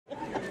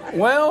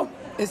Well,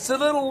 it's a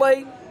little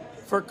late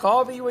for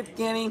Coffee with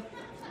Kenny.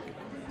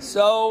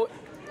 So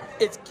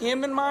it's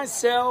Kim and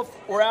myself.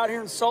 We're out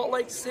here in Salt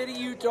Lake City,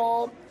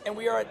 Utah, and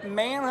we are at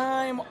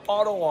Manheim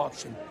Auto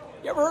Auction.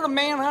 You ever heard of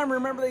Manheim?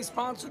 Remember they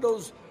sponsored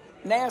those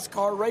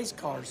NASCAR race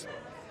cars.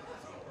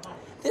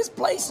 This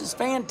place is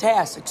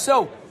fantastic.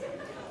 So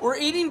we're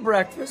eating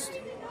breakfast,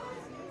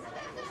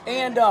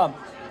 and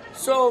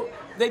so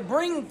they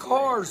bring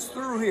cars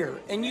through here,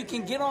 and you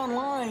can get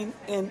online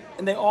and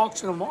they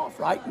auction them off,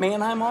 right?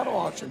 Manheim Auto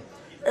Auction.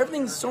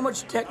 Everything's so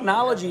much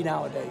technology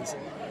nowadays.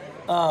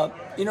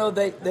 You know,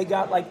 they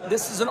got like,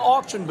 this is an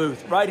auction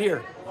booth right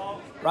here.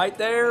 Right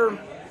there.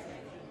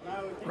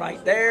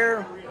 Right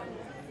there.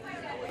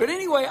 But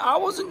anyway, I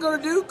wasn't going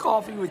to do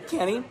Coffee with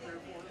Kenny,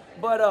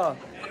 but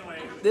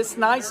this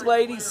nice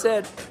lady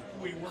said,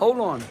 hold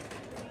on.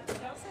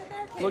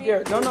 Look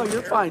here. No,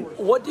 you're fine.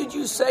 What did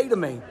you say to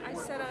me? I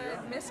said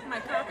I missed my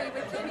Coffee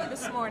with Kenny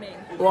this morning.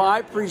 Well, I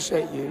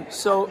appreciate you.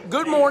 So,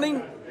 good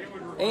morning.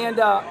 And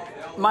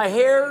my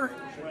hair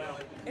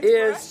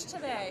It's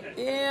fresh today.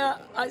 Yeah,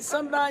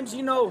 sometimes,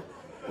 you know,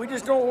 we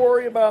just don't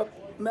worry about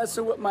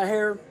messing with my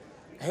hair.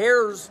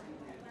 Hairs.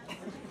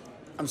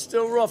 I'm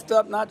still roughed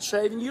up, not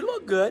shaving. You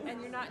look good.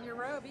 And you're not in your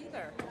robe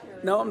either.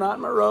 No, I'm not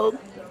in my robe.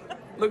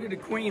 Look at the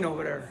queen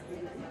over there.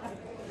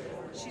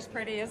 She's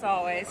pretty as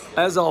always.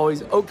 As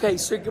always. Okay,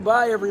 so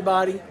goodbye,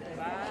 everybody.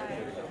 Bye.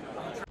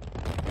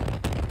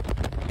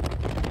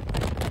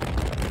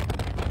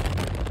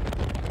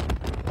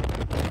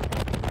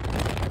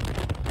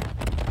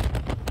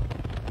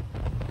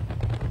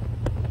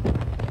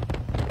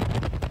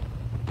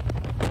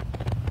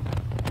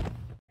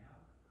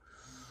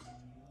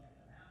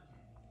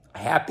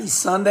 Happy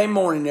Sunday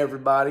morning,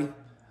 everybody.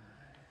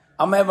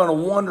 I'm having a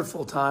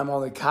wonderful time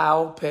on the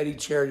Kyle Petty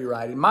charity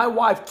ride. And my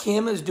wife,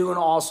 Kim, is doing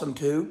awesome,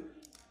 too.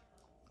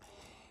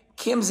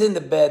 Kim's in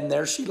the bed in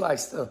there. She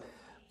likes to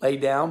lay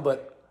down,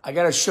 but I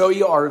got to show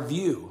you our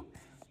view.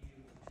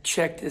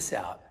 Check this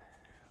out.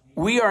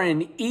 We are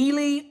in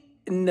Ely,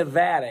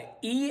 Nevada,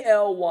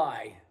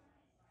 E-L-Y.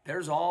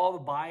 There's all the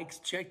bikes.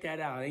 Check that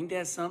out. Ain't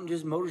that something?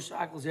 Just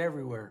motorcycles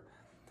everywhere.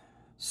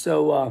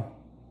 So,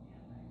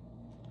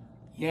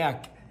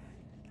 yeah.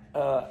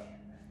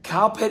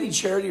 Kyle Petty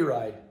charity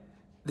ride.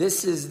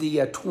 This is the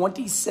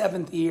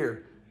 27th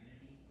year,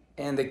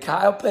 and the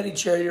Kyle Petty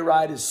charity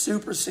ride is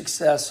super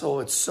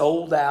successful. It's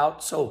sold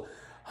out. So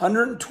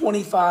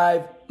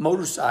 125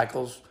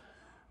 motorcycles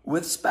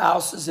with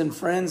spouses and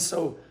friends.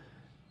 So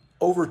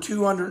over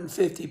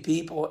 250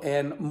 people,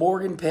 and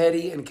Morgan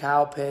Petty and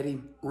Kyle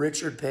Petty,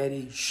 Richard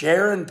Petty,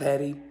 Sharon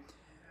Petty.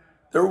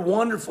 They're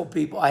wonderful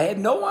people. I had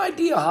no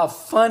idea how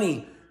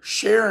funny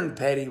Sharon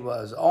Petty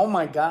was. Oh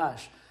my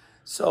gosh.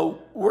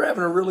 So we're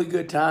having a really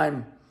good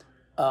time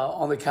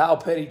on the Kyle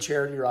Petty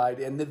charity ride,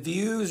 and the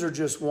views are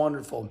just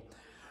wonderful.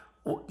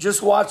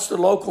 Just watch the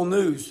local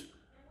news.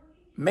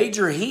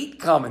 Major heat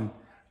coming.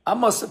 I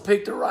must have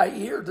picked the right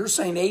year. They're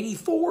saying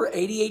 84,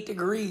 88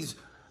 degrees.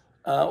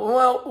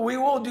 Well, we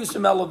will do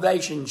some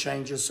elevation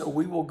changes, so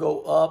we will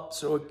go up.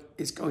 So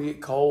it's going to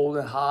get cold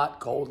and hot,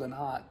 cold and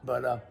hot.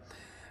 But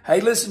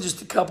hey, listen,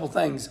 just a couple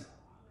things.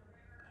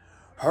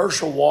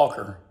 Herschel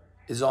Walker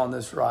is on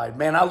this ride.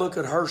 Man, I look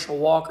at Herschel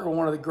Walker,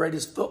 one of the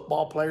greatest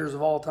football players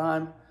of all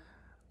time.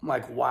 I'm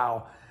like,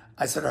 wow.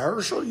 I said,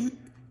 Herschel, you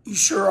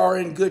sure are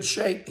in good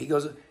shape. He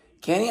goes,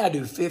 Kenny, I do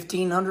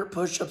 1,500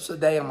 push-ups a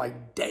day. I'm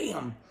like,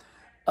 damn.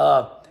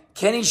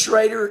 Kenny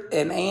Schrader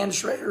and Ann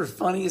Schrader,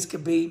 funny as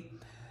could be.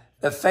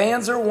 The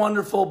fans are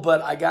wonderful,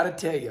 but I got to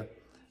tell you,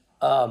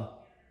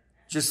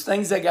 just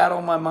things that got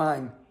on my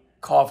mind,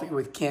 Coffee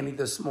with Kenny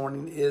this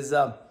morning, is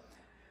the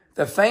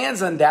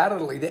fans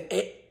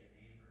undoubtedly,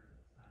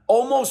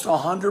 almost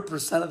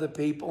 100% of the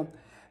people,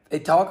 they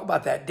talk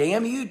about that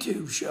damn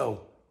YouTube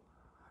show.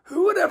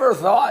 Who would ever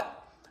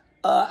thought?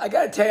 I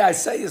got to tell you, I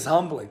say this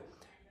humbly.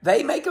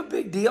 They make a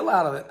big deal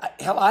out of it.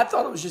 Hell, I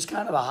thought it was just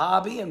kind of a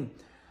hobby, and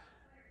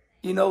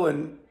you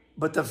know,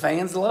 but the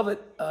fans love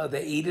it.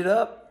 They eat it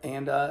up,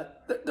 and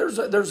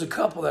there's a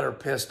couple that are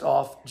pissed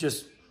off.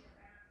 Just,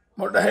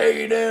 what the hell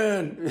you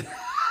doing?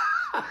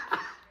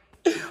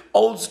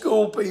 Old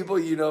school people,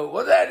 you know.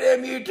 What's that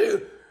damn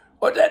YouTube?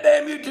 What's that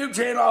damn YouTube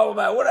channel all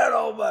about? What that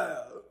all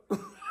about?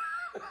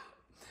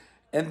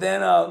 And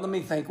then let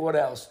me think, what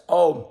else?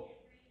 Oh,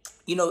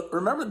 you know,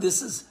 remember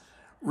this is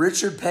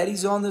Richard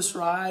Petty's on this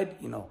ride.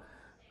 You know,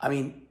 I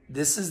mean,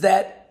 this is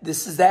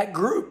that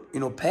group. You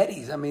know,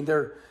 Petty's. I mean,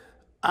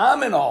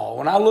 I'm in awe.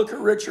 When I look at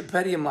Richard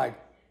Petty, I'm like,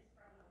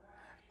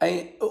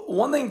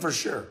 one thing for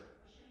sure,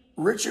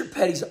 Richard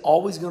Petty's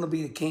always going to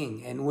be the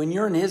king. And when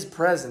you're in his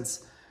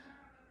presence,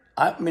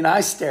 I mean,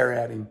 I stare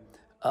at him.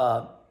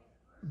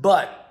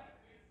 But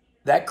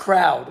that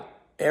crowd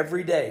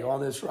every day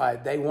on this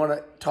ride, they want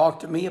to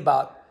talk to me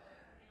about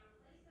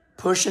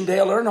pushing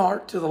Dale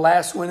Earnhardt to the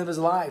last win of his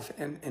life.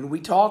 And we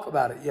talk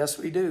about it. Yes,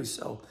 we do.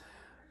 So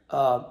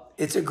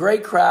it's a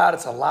great crowd.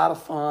 It's a lot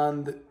of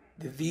fun.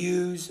 The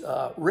views.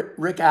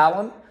 Rick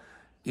Allen,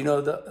 you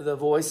know, the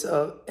voice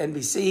of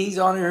NBC. He's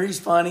on here.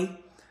 He's funny.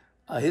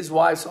 His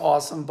wife's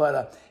awesome.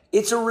 But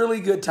It's a really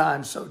good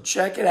time. So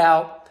check it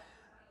out.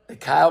 The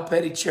Kyle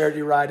Petty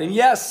Charity Ride. And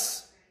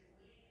yes,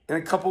 in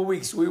a couple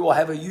weeks, we will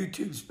have a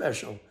YouTube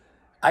special.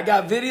 I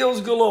got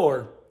videos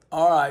galore.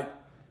 All right.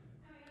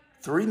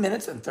 3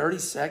 minutes and 30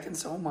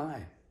 seconds. Oh,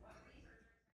 my.